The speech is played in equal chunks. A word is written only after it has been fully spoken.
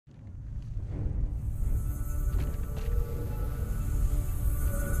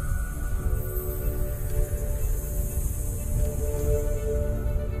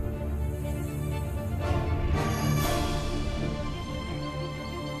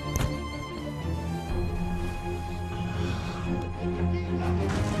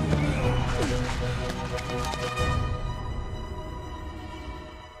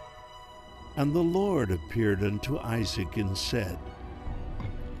And the Lord appeared unto Isaac and said,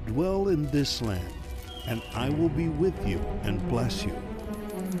 Dwell in this land, and I will be with you and bless you.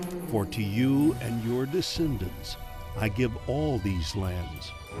 For to you and your descendants I give all these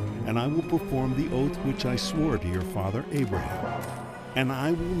lands, and I will perform the oath which I swore to your father Abraham. And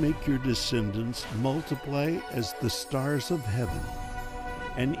I will make your descendants multiply as the stars of heaven,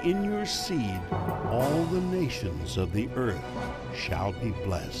 and in your seed all the nations of the earth shall be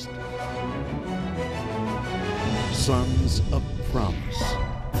blessed. Sons of promise,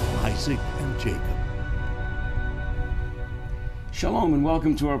 Isaac and Jacob. Shalom and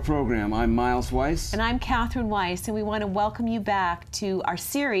welcome to our program. I'm Miles Weiss. And I'm Catherine Weiss, and we want to welcome you back to our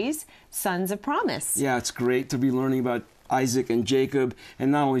series, Sons of Promise. Yeah, it's great to be learning about Isaac and Jacob,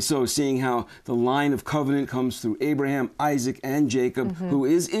 and not only so, seeing how the line of covenant comes through Abraham, Isaac, and Jacob, who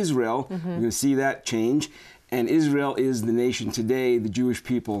is Israel. We're going to see that change. And Israel is the nation today, the Jewish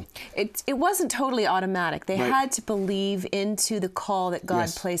people. It wasn't totally automatic. They Right. had to believe into the call that God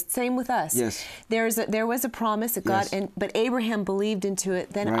Yes. placed. Same with us. Yes. There was a promise that God, Yes. but Abraham believed into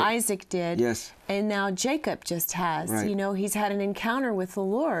it. Then Right. Isaac did. Yes. And now Jacob just has. Right. You know, he's had an encounter with the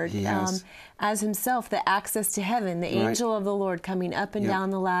Lord He has. as himself, the access to heaven, the Right. angel of the Lord coming up and Yep. down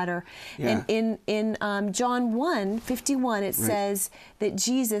the ladder. Yeah. And in John 1:51, it says that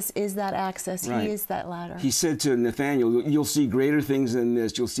Jesus is that access. Right. He is that ladder. He said to Nathanael, you'll see greater things than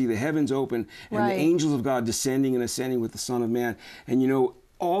this. You'll see the heavens open and Right. the angels of God descending and ascending with the Son of Man. And you know,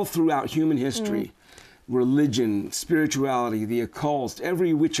 all throughout human history, religion, spirituality, the occult,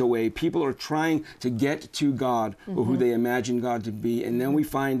 every which way, people are trying to get to God or who they imagine God to be. And then we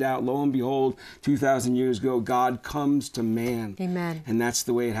find out, lo and behold, 2,000 years ago, God comes to man. Amen. And that's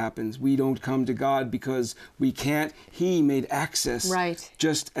the way it happens. We don't come to God because we can't. He made access. Right.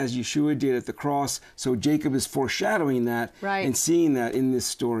 Just as Yeshua did at the cross. So Jacob is foreshadowing that Right. and seeing that in this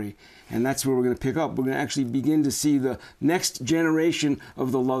story. And that's where we're going to pick up. We're going to actually begin to see the next generation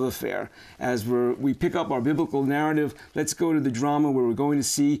of the love affair. As we pick up our biblical narrative, let's go to the drama where we're going to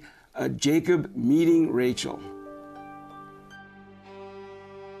see Jacob meeting Rachel.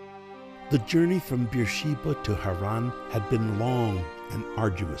 The journey from Beersheba to Haran had been long and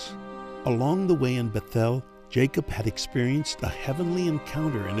arduous. Along the way in Bethel, Jacob had experienced a heavenly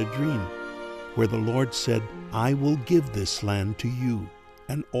encounter in a dream, where the Lord said, I will give this land to you,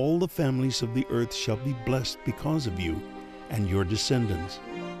 and all the families of the earth shall be blessed because of you and your descendants.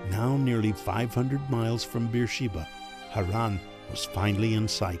 Now nearly 500 miles from Beersheba, Haran was finally in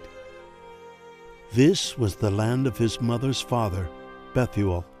sight. This was the land of his mother's father,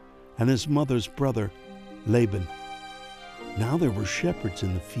 Bethuel, and his mother's brother, Laban. Now there were shepherds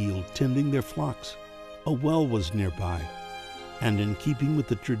in the field tending their flocks. A well was nearby, and in keeping with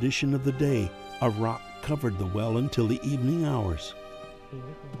the tradition of the day, a rock covered the well until the evening hours.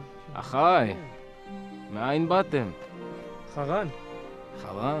 אחי, מאין באתם? חרן.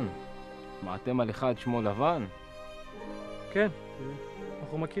 חרן. שמעתם על אחד שמו לבן? כן,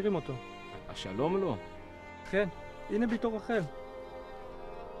 אנחנו מכירים אותו. השלום לו. כן, הנה ביתו רחל.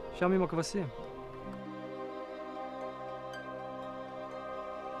 שם עם הכבשים.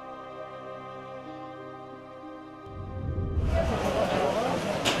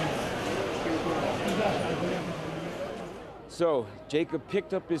 So Jacob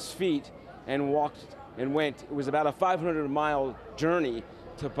picked up his feet and walked and went. It was about a 500-mile journey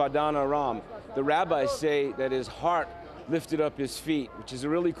to Padan Aram. The rabbis say that his heart lifted up his feet, which is a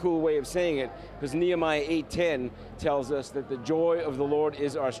really cool way of saying it, because Nehemiah 8:10 tells us that the joy of the Lord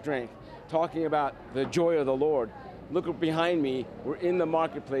is our strength. Talking about the joy of the Lord. Look behind me, we're in the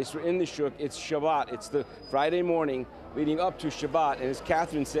marketplace, we're in the shuk, it's Shabbat, it's the Friday morning leading up to Shabbat, and as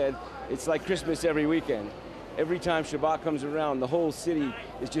Catherine said, it's like Christmas every weekend. Every time Shabbat comes around, the whole city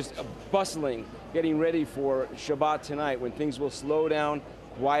is just bustling, getting ready for Shabbat tonight, when things will slow down,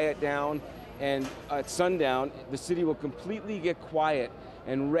 quiet down, and at sundown, the city will completely get quiet,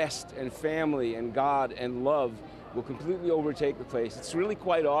 and rest and family and God and love will completely overtake the place. It's really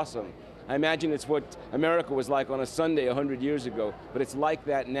quite awesome. I imagine it's what America was like on a Sunday 100 years ago, but it's like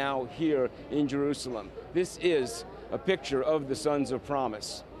that now here in Jerusalem. This is a picture of the Sons of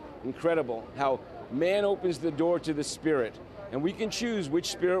Promise. Incredible how man opens the door to the Spirit, and we can choose which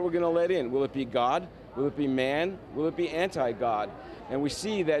spirit we're going to let in. Will it be God? Will it be man? Will it be anti-God? And we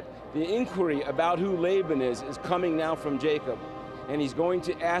see that the inquiry about who Laban is coming now from Jacob. And he's going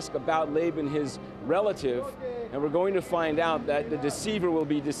to ask about Laban, his relative, and we're going to find out that the deceiver will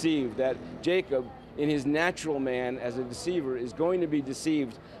be deceived, that Jacob, in his natural man as a deceiver, is going to be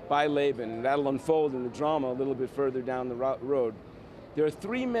deceived by Laban, and that'll unfold in the drama a little bit further down the road. There are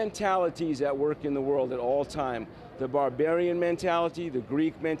three mentalities at work in the world at all time: the barbarian mentality, the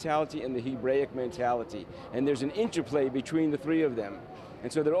Greek mentality, and the Hebraic mentality. And there's an interplay between the three of them.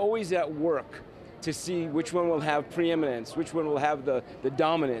 And so they're always at work to see which one will have preeminence, which one will have the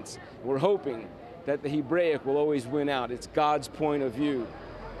dominance. We're hoping that the Hebraic will always win out. It's God's point of view.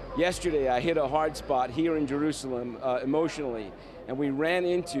 Yesterday, I hit a hard spot here in Jerusalem emotionally, and we ran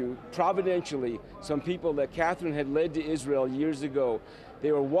into, providentially, some people that Catherine had led to Israel years ago.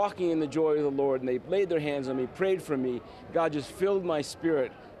 They were walking in the joy of the Lord, and they laid their hands on me, prayed for me. God just filled my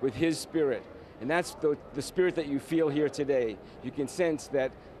spirit with His Spirit. And that's the spirit that you feel here today. You can sense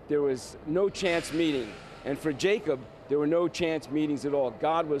that there was no chance meeting. And for Jacob, there were no chance meetings at all.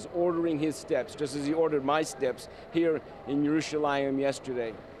 God was ordering his steps, just as He ordered my steps here in Jerusalem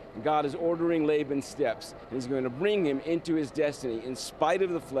yesterday. And God is ordering Laban's steps, and He's going to bring him into his destiny in spite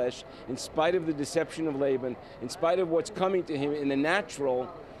of the flesh, in spite of the deception of Laban, in spite of what's coming to him in the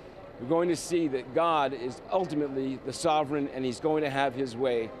natural. We're going to see that God is ultimately the sovereign, and He's going to have His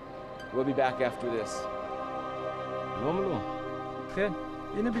way. We'll be back after this. שלום לו. כן,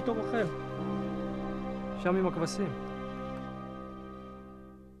 הנה ביתו רחל. שם עם הכבשים.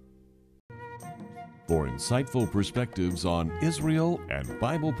 For insightful perspectives on Israel and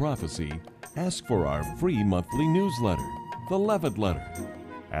Bible prophecy, ask for our free monthly newsletter, The Levitt Letter.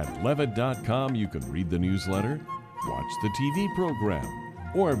 At levitt.com you can read the newsletter, watch the TV program,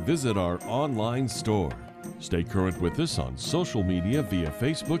 or visit our online store. Stay current with us on social media via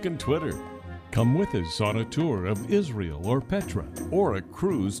Facebook and Twitter. Come with us on a tour of Israel or Petra. Or a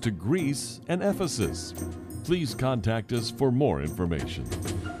cruise to Greece and Ephesus. Please contact us for more information.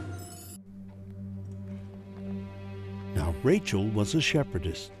 Now Rachel was a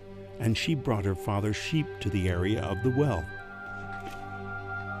shepherdess, and she brought her father's sheep to the area of the well.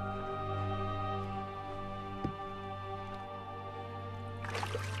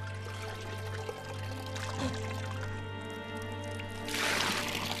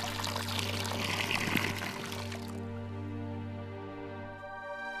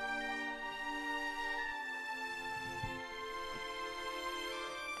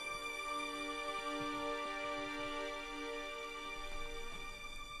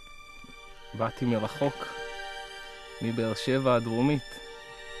 באתי מרחוק, מבאר שבע הדרומית.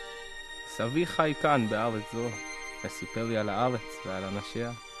 סבי חי כאן בארץ זו, וסיפר לי על הארץ ועל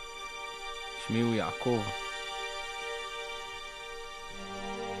אנשיה. שמי הוא יעקב.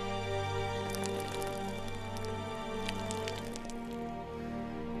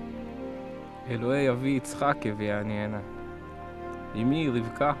 אלוהי אבי יצחק הביאני הנה. אמי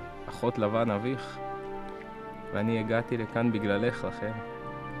רבקה, אחות לבן אביך, ואני הגעתי לכאן בגללך לכן.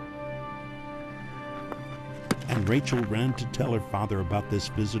 And Rachel ran to tell her father about this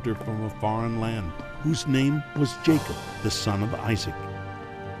visitor from a foreign land, whose name was Jacob, the son of Isaac.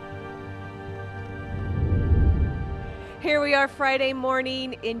 Here we are Friday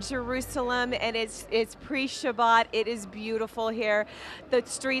morning in Jerusalem, and it's pre-Shabbat. It is beautiful here. The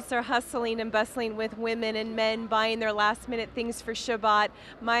streets are hustling and bustling with women and men buying their last-minute things for Shabbat.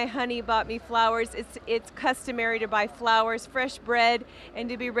 My honey bought me flowers. It's customary to buy flowers, fresh bread, and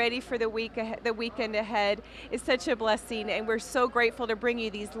to be ready for the weekend ahead. It's such a blessing, and we're so grateful to bring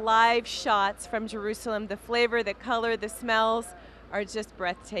you these live shots from Jerusalem. The flavor, the color, the smells are just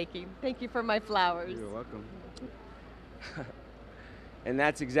breathtaking. Thank you for my flowers. You're welcome. And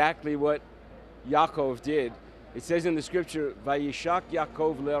that's exactly what Yaakov did. It says in the scripture, Vayishak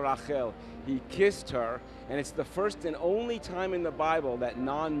Yaakov leRachel. He kissed her, and it's the first and only time in the Bible that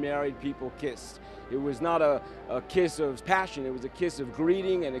non-married people kissed. It was not a kiss of passion, it was a kiss of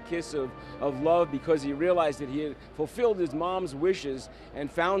greeting and a kiss of love, because he realized that he had fulfilled his mom's wishes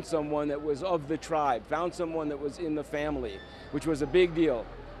and found someone that was of the tribe, found someone that was in the family, which was a big deal,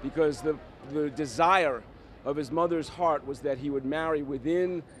 because the desire of his mother's heart was that he would marry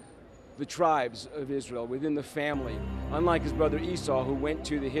within the tribes of Israel, within the family. Unlike his brother Esau, who went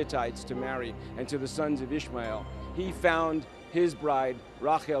to the Hittites to marry, and to the sons of Ishmael, he found his bride,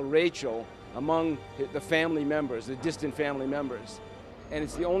 Rachel, among the family members, the distant family members. And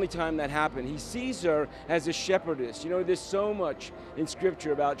it's the only time that happened. He sees her as a shepherdess. You know, there's so much in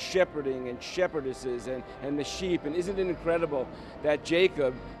Scripture about shepherding and shepherdesses and the sheep. And isn't it incredible that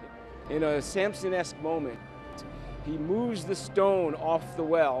Jacob, in a Samson-esque moment, he moves the stone off the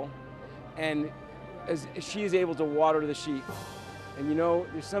well, and as she is able to water the sheep. And you know,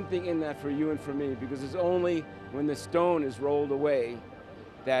 there's something in that for you and for me, because it's only when the stone is rolled away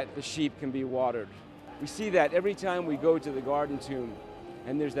that the sheep can be watered. We see that every time we go to the garden tomb,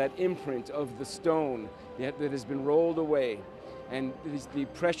 and there's that imprint of the stone that has been rolled away. And the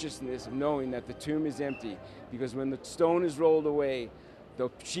preciousness of knowing that the tomb is empty, because when the stone is rolled away,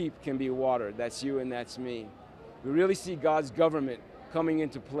 the sheep can be watered. That's you and that's me. We really see God's government coming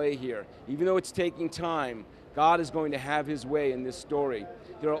into play here. Even though it's taking time, God is going to have his way in this story.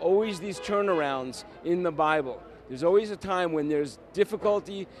 There are always these turnarounds in the Bible. There's always a time when there's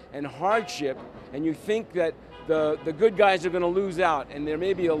difficulty and hardship, and you think that the good guys are going to lose out, and there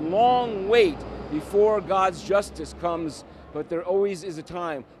may be a long wait before God's justice comes, but there always is a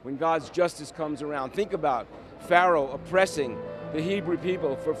time when God's justice comes around. Think about Pharaoh oppressing the Hebrew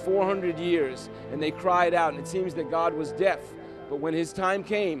people for 400 years, and they cried out, and it seems that God was deaf. But when his time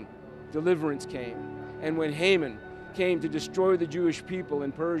came, deliverance came. And when Haman came to destroy the Jewish people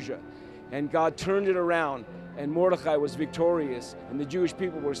in Persia, and God turned it around, and Mordecai was victorious, and the Jewish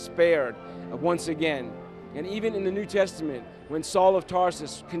people were spared once again. And even in the New Testament, when Saul of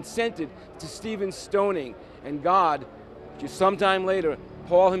Tarsus consented to Stephen's stoning, and God, just sometime later,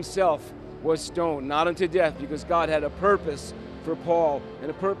 Paul himself was stoned, not unto death, because God had a purpose for Paul and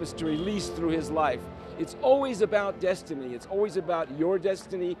a purpose to release through his life. It's always about destiny. It's always about your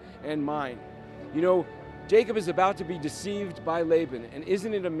destiny and mine. You know, Jacob is about to be deceived by Laban, and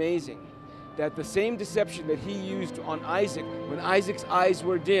isn't it amazing that the same deception that he used on Isaac when Isaac's eyes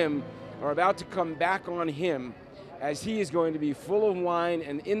were dim are about to come back on him, as he is going to be full of wine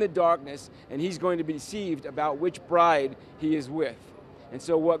and in the darkness, and he's going to be deceived about which bride he is with. And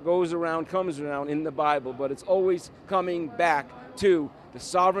so what goes around comes around in the Bible, but it's always coming back to the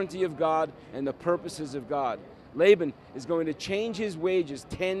sovereignty of God and the purposes of God. Laban is going to change his wages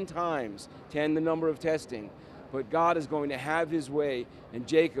 10 times, 10 the number of testing, but God is going to have his way, and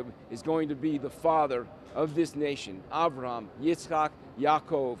Jacob is going to be the father of this nation. Abraham, Yitzchak,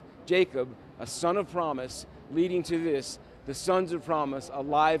 Yaakov, Jacob, a son of promise, leading to this, the sons of promise,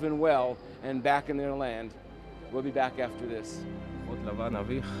 alive and well and back in their land. We'll be back after this. עוד לבן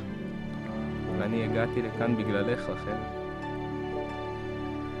אביך, ואני הגעתי לכאן בגללך, רחל.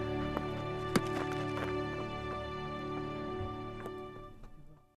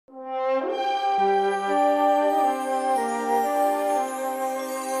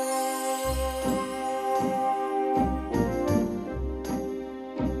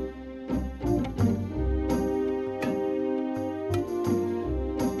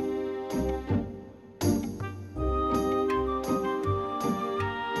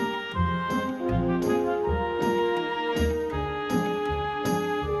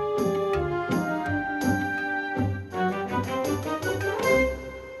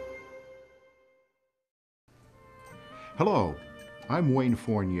 Hello, I'm Wayne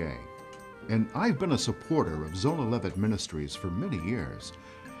Fournier, and I've been a supporter of Zola Levitt Ministries for many years.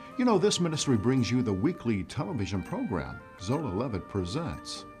 You know, this ministry brings you the weekly television program, Zola Levitt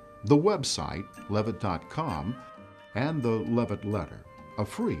Presents, the website, levitt.com, and the Levitt Letter, a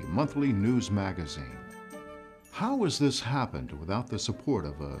free monthly news magazine. How has this happened without the support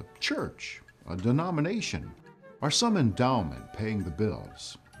of a church, a denomination, or some endowment paying the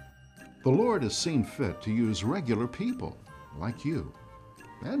bills? The Lord has seen fit to use regular people like you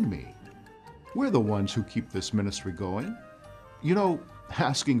and me. We're the ones who keep this ministry going. You know,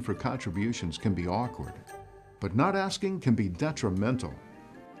 asking for contributions can be awkward, but not asking can be detrimental.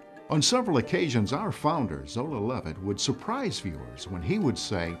 On several occasions, our founder, Zola Levitt, would surprise viewers when he would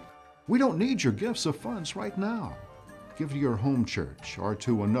say, "We don't need your gifts of funds right now. Give to your home church or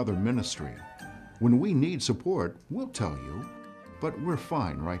to another ministry. When we need support, we'll tell you, but we're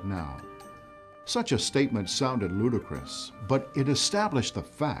fine right now." Such a statement sounded ludicrous, but it established the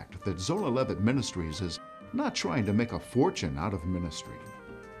fact that Zola Levitt Ministries is not trying to make a fortune out of ministry.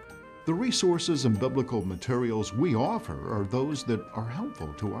 The resources and biblical materials we offer are those that are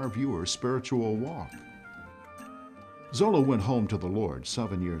helpful to our viewers' spiritual walk. Zola went home to the Lord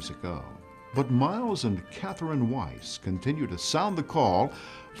 7 years ago, but Miles and Catherine Weiss continue to sound the call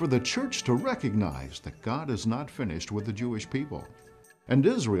for the church to recognize that God is not finished with the Jewish people, and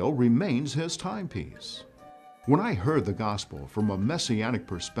Israel remains his timepiece. When I heard the gospel from a messianic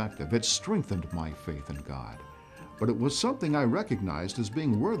perspective, it strengthened my faith in God, but it was something I recognized as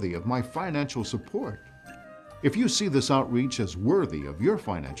being worthy of my financial support. If you see this outreach as worthy of your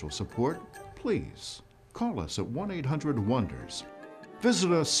financial support, please call us at 1-800-WONDERS.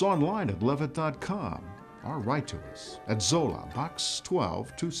 Visit us online at levitt.com or write to us at Zola, Box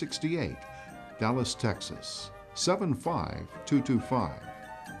 12, 268, Dallas, Texas, 75225.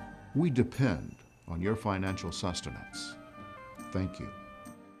 We depend on your financial sustenance. Thank you.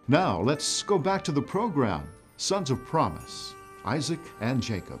 Now let's go back to the program, Sons of Promise, Isaac and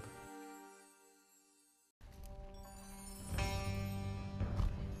Jacob.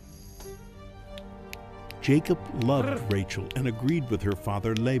 Jacob loved Rachel and agreed with her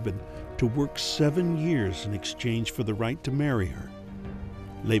father Laban to work 7 years in exchange for the right to marry her.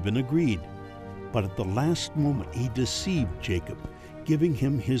 Laban agreed, but at the last moment he deceived Jacob, giving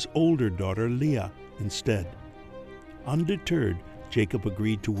him his older daughter Leah instead. Undeterred, Jacob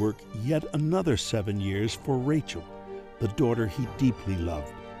agreed to work yet another 7 years for Rachel, the daughter he deeply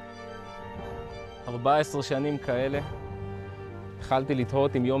loved. 14 שנים כאלה, התחלתי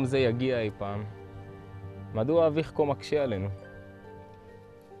לתהות אם יום זה יגיע אי פעם. מדוע אביך כה מקשה עלינו?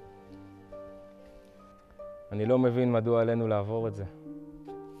 אני לא מבין מדוע עלינו לעבור את זה.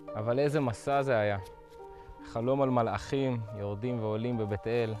 אבל איזה מסע זה היה. חלום על מלאכים, יורדים ועולים בבית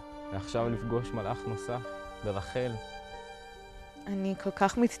אל, ועכשיו לפגוש מלאך נוסף, ברחל. אני כל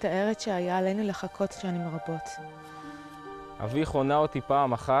כך מצטערת שהיה עלינו לחכות שנים רבות. אביך עונה אותי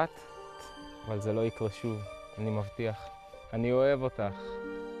פעם אחת, אבל זה לא יקרה שוב, אני מבטיח. אני אוהב אותך.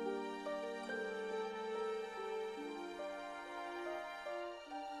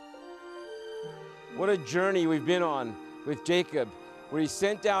 What a journey we've been on with Jacob, where he's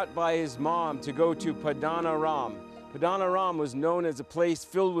sent out by his mom to go to Padan Aram. Padan Aram was known as a place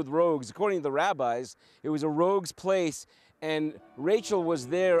filled with rogues. According to the rabbis, it was a rogue's place, and Rachel was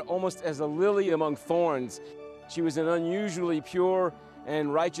there almost as a lily among thorns. She was an unusually pure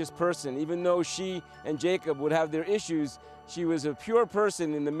and righteous person. Even though she and Jacob would have their issues, she was a pure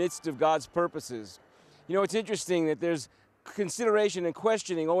person in the midst of God's purposes. You know, it's interesting that there's consideration and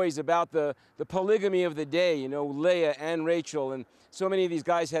questioning always about the polygamy of the day, you know, Leah and Rachel, and so many of these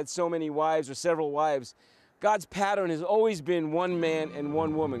guys had so many wives or several wives. God's pattern has always been one man and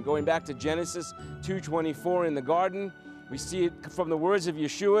one woman. Going back to Genesis 2:24 in the garden, we see it from the words of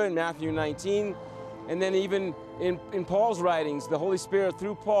Yeshua in Matthew 19, and then even in Paul's writings, the Holy Spirit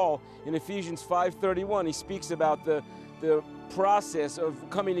through Paul in Ephesians 5:31, he speaks about the process of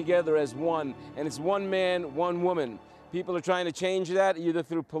coming together as one, and it's one man, one woman. People are trying to change that either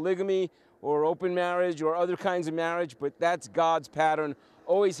through polygamy or open marriage or other kinds of marriage, but that's God's pattern,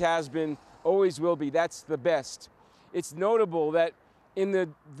 always has been, always will be. That's the best. It's notable that in the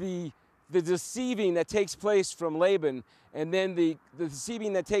deceiving that takes place from Laban, and then the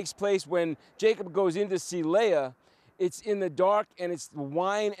deceiving that takes place when Jacob goes in to see Leah, it's in the dark, and it's the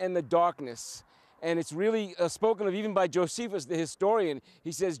wine and the darkness. And it's really spoken of even by Josephus, the historian.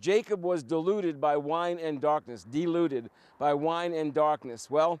 He says Jacob was deluded by wine and darkness, deluded by wine and darkness.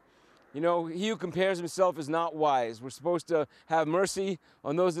 Well, you know, he who compares himself is not wise. We're supposed to have mercy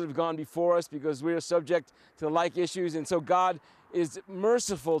on those that have gone before us because we are subject to like issues. And so God is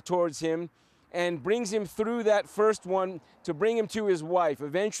merciful towards him and brings him through that first one to bring him to his wife.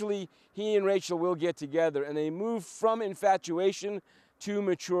 Eventually, he and Rachel will get together, and they move from infatuation to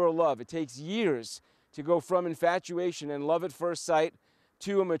mature love. It takes years to go from infatuation and love at first sight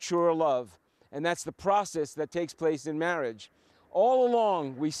to a mature love. And that's the process that takes place in marriage. All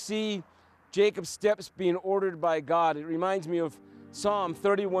along, we see Jacob's steps being ordered by God. It reminds me of Psalm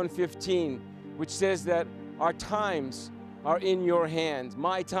 31:15, which says that our times are in your hands.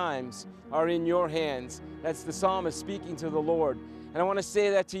 My times are in your hands. That's the psalmist speaking to the Lord. And I want to say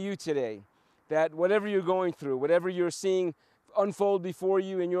that to you today, that whatever you're going through, whatever you're seeing unfold before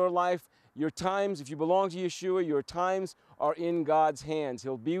you in your life, your times, if you belong to Yeshua, your times are in God's hands.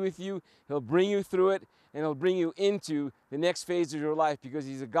 He'll be with you, He'll bring you through it, and He'll bring you into the next phase of your life because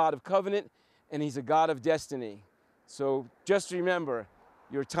He's a God of covenant and He's a God of destiny. So just remember,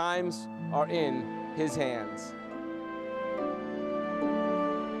 your times are in His hands.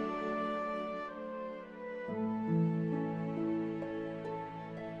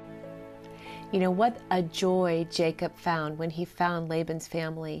 You know, what a joy Jacob found when he found Laban's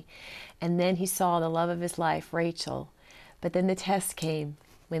family. And then he saw the love of his life, Rachel. But then the test came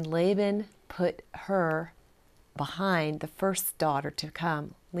when Laban put her behind the first daughter to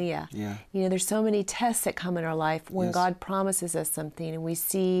come, Leah. Yeah. You know, there's so many tests that come in our life when Yes. God promises us something and we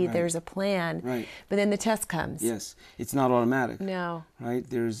see Right. there's a plan, Right. but then the test comes. Yes, it's not automatic. No. Right?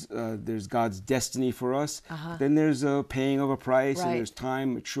 There's God's destiny for us. Uh-huh. Then there's a paying of a price, Right. and there's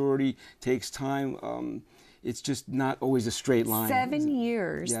time. Maturity takes time. It's just not always a straight line. 7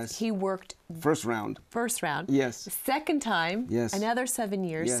 years Yes. he worked First round. first round. Yes. The second time, Yes. another 7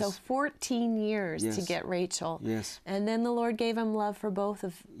 years. Yes. So 14 years to Yes. get Rachel. Yes. And then the Lord gave him love for both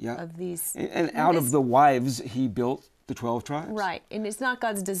of Yeah. these. And out of the wives, he built the 12 tribes. Right. And it's not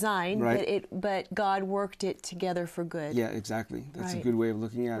God's design, Right. but God worked it together for good. Yeah, exactly. That's Right. a good way of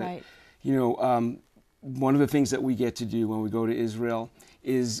looking at Right. it. You know, one of the things that we get to do when we go to Israel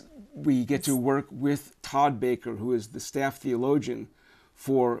is we get to work with Todd Baker, who is the staff theologian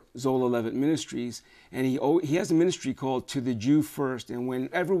for Zola Levitt Ministries, and he has a ministry called To the Jew First. And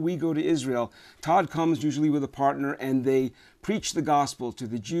whenever we go to Israel, Todd comes usually with a partner, and they preach the gospel to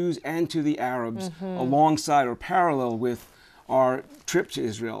the Jews and to the Arabs alongside or parallel with our trip to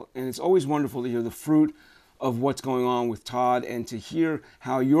Israel. And it's always wonderful to hear the fruit of what's going on with Todd, and to hear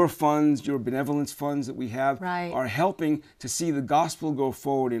how your funds, your benevolence funds that we have, are helping to see the gospel go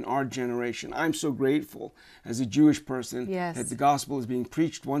forward in our generation. I'm so grateful as a Jewish person that the gospel is being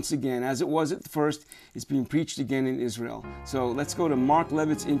preached once again. As it was at first, it's being preached again in Israel. So let's go to Mark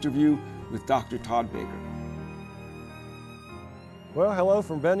Levitt's interview with Dr. Todd Baker. Well, hello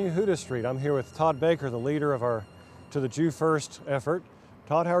from Ben Yehuda Street. I'm here with Todd Baker, the leader of our To the Jew First effort.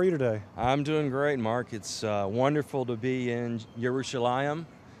 Todd, how are you today? I'm doing great, Mark. It's wonderful to be in Jerusalem,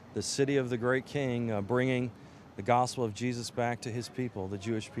 the city of the great King, bringing the gospel of Jesus back to his people, the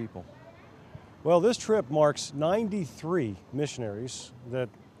Jewish people. Well, this trip marks 93 missionaries that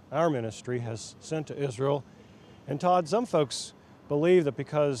our ministry has sent to Israel. And Todd, some folks believe that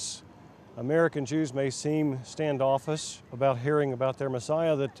because American Jews may seem standoffish about hearing about their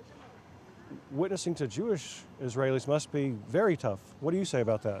Messiah, that witnessing to Jewish Israelis must be very tough. What do you say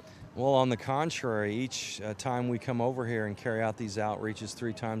about that? Well, on the contrary, each time we come over here and carry out these outreaches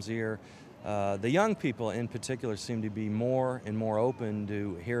 3 times a year, the young people in particular seem to be more and more open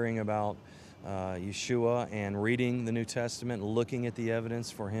to hearing about Yeshua and reading the New Testament, looking at the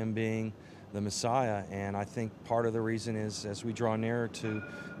evidence for him being the Messiah. And I think part of the reason is, as we draw nearer to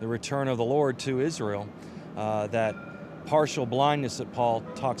the return of the Lord to Israel, that partial blindness that Paul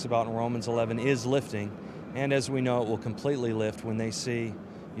talks about in Romans 11 is lifting, and as we know, it will completely lift when they see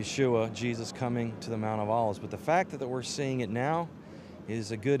Yeshua, Jesus, coming to the Mount of Olives. But the fact that we're seeing it now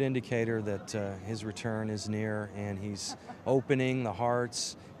is a good indicator that his return is near, and he's opening the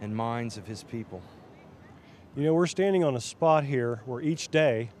hearts and minds of his people. You know, we're standing on a spot here where each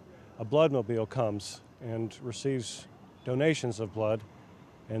day a bloodmobile comes and receives donations of blood.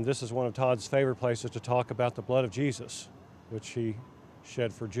 And this is one of Todd's favorite places to talk about the blood of Jesus, which he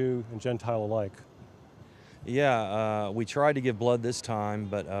shed for Jew and Gentile alike. Yeah, we tried to give blood this time,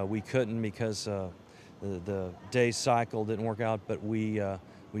 but we couldn't because the day cycle didn't work out. But we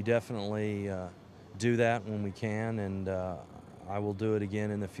definitely do that when we can, and I will do it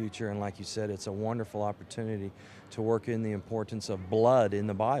again in the future. And like you said, it's a wonderful opportunity to work in the importance of blood in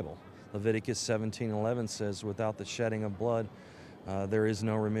the Bible. Leviticus 17:11 says, "Without the shedding of blood, there is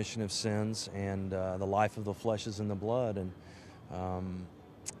no remission of sins, and the life of the flesh is in the blood." And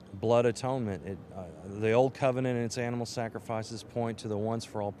blood atonement, the old covenant and its animal sacrifices point to the once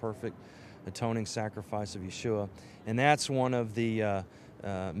for all perfect atoning sacrifice of Yeshua. And that's one of the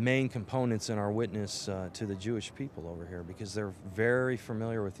main components in our witness to the Jewish people over here, because they're very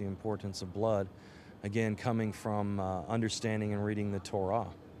familiar with the importance of blood, again, coming from understanding and reading the Torah.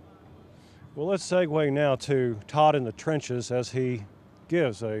 Well, let's segue now to Todd in the trenches as he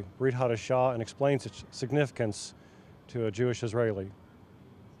gives a Brit Hadashah and explains its significance to a Jewish Israeli.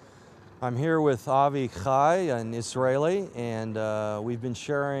 I'm here with Avi Chai, an Israeli, and we've been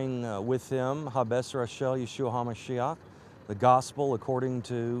sharing with him Habes Rashel Yeshua HaMashiach, the gospel according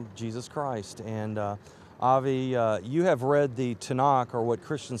to Jesus Christ. And Avi, you have read the Tanakh, or what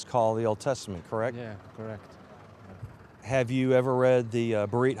Christians call the Old Testament, correct? Yeah, correct. Have you ever read the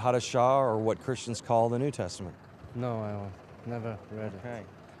Brit Hadashah, or what Christians call the New Testament? No, I never read it.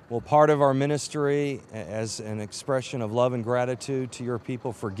 Well, part of our ministry, as an expression of love and gratitude to your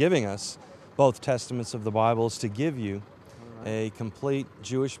people for giving us both testaments of the Bible, is to give you a complete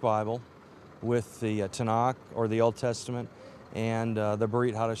Jewish Bible with the Tanakh, or the Old Testament, and the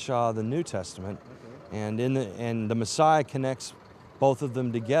Brit Hadashah, the New Testament. And the Messiah connects both of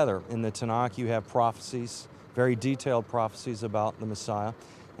them together. In the Tanakh, you have prophecies, very detailed prophecies about the Messiah.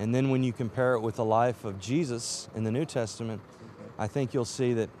 And then when you compare it with the life of Jesus in the New Testament, I think you'll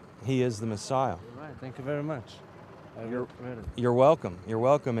see that he is the Messiah. All right, thank you very much. You're welcome. You're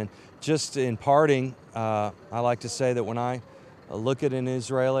welcome. And just in parting, I like to say that when I look at an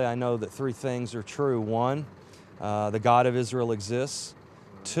Israeli, I know that 3 things are true. 1, the God of Israel exists.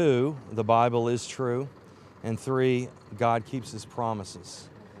 2, the Bible is true. And 3, God keeps his promises.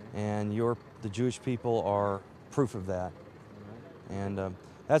 And the Jewish people are proof of that. And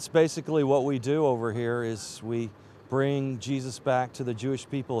that's basically what we do over here, is we bring Jesus back to the Jewish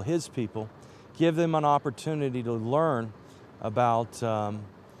people, his people, give them an opportunity to learn about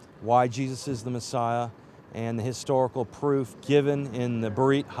why Jesus is the Messiah and the historical proof given in the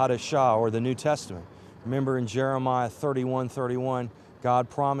Brit Hadashah, or the New Testament. Remember in Jeremiah 31:31, God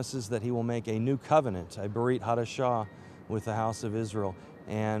promises that he will make a new covenant, a Brit Hadashah, with the house of Israel.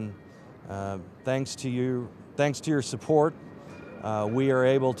 And thanks to your support, we are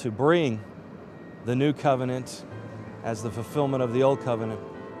able to bring the new covenant as the fulfillment of the old covenant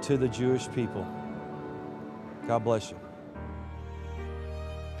to the Jewish people. God bless you.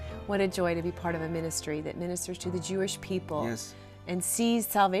 What a joy to be part of a ministry that ministers to the Jewish people. Yes. And sees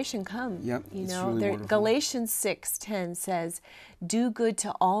salvation come. Yep, you it's know, really wonderful. Galatians 6:10 says, "Do good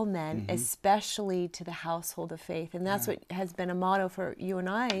to all men, especially to the household of faith." And that's what has been a motto for you and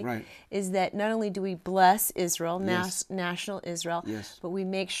I. Right. Is that not only do we bless Israel, Yes. national Israel, Yes. but we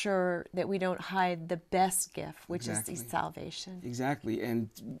make sure that we don't hide the best gift, which Exactly. is the salvation. Exactly, and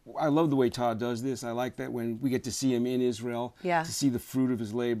I love the way Todd does this. I like that when we get to see him in Israel, Yeah. to see the fruit of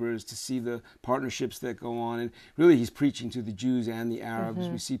his labors, to see the partnerships that go on, and really he's preaching to the Jews and the Arabs.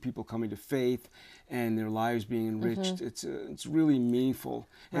 We see people coming to faith and their lives being enriched. It's really meaningful.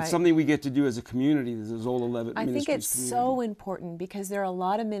 Right. It's something we get to do as a community, the Zola Levitt I Ministries think it's community. so important because there are a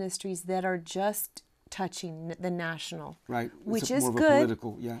lot of ministries that are just touching the national, Right, which it's is more of a good.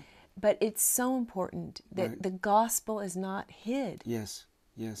 political, yeah. But it's so important that Right. the gospel is not hid Yes,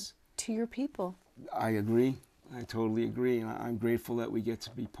 yes. to your people. I agree. I totally agree, and I'm grateful that we get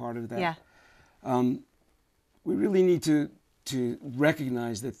to be part of that. Yeah. We really need to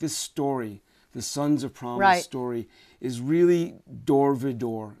recognize that this story, the Sons of Promise Right. story, is really door to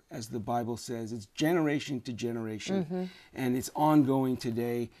door, as the Bible says. It's generation to generation, and it's ongoing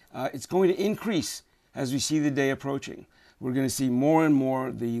today. It's going to increase as we see the day approaching. We're going to see more and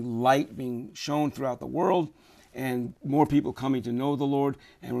more the light being shown throughout the world, and more people coming to know the Lord,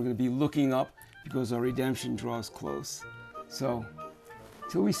 and we're going to be looking up because our redemption draws close. So,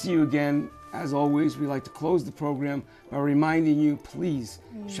 till we see you again, as always, we like to close the program by reminding you, please,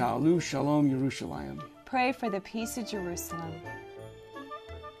 Shalu Shalom Yerushalayim. Pray for the peace of Jerusalem.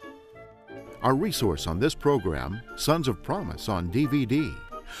 Our resource on this program, Sons of Promise on DVD.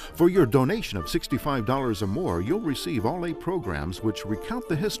 For your donation of $65 or more, you'll receive all 8 programs which recount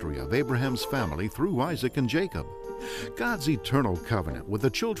the history of Abraham's family through Isaac and Jacob. God's eternal covenant with the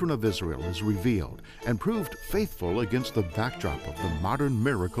children of Israel is revealed and proved faithful against the backdrop of the modern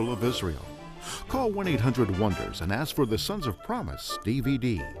miracle of Israel. Call 1-800-WONDERS and ask for the Sons of Promise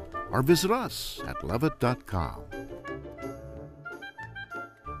DVD, or visit us at levitt.com.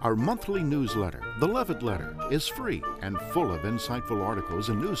 Our monthly newsletter, The Levitt Letter, is free and full of insightful articles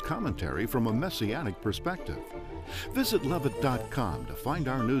and news commentary from a messianic perspective. Visit levitt.com to find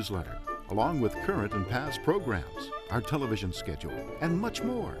our newsletter, along with current and past programs, our television schedule, and much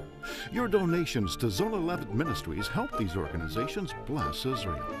more. Your donations to Zola Levitt Ministries help these organizations bless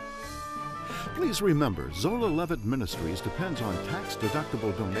Israel. Please remember, Zola Levitt Ministries depends on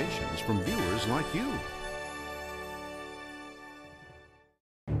tax-deductible donations from viewers like you.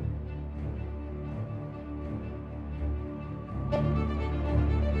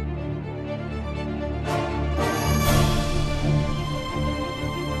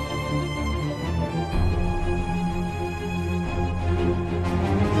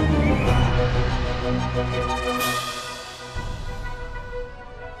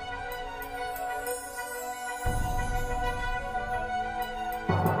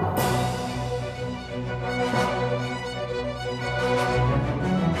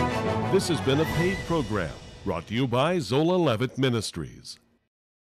 This has been a paid program brought to you by Zola Levitt Ministries.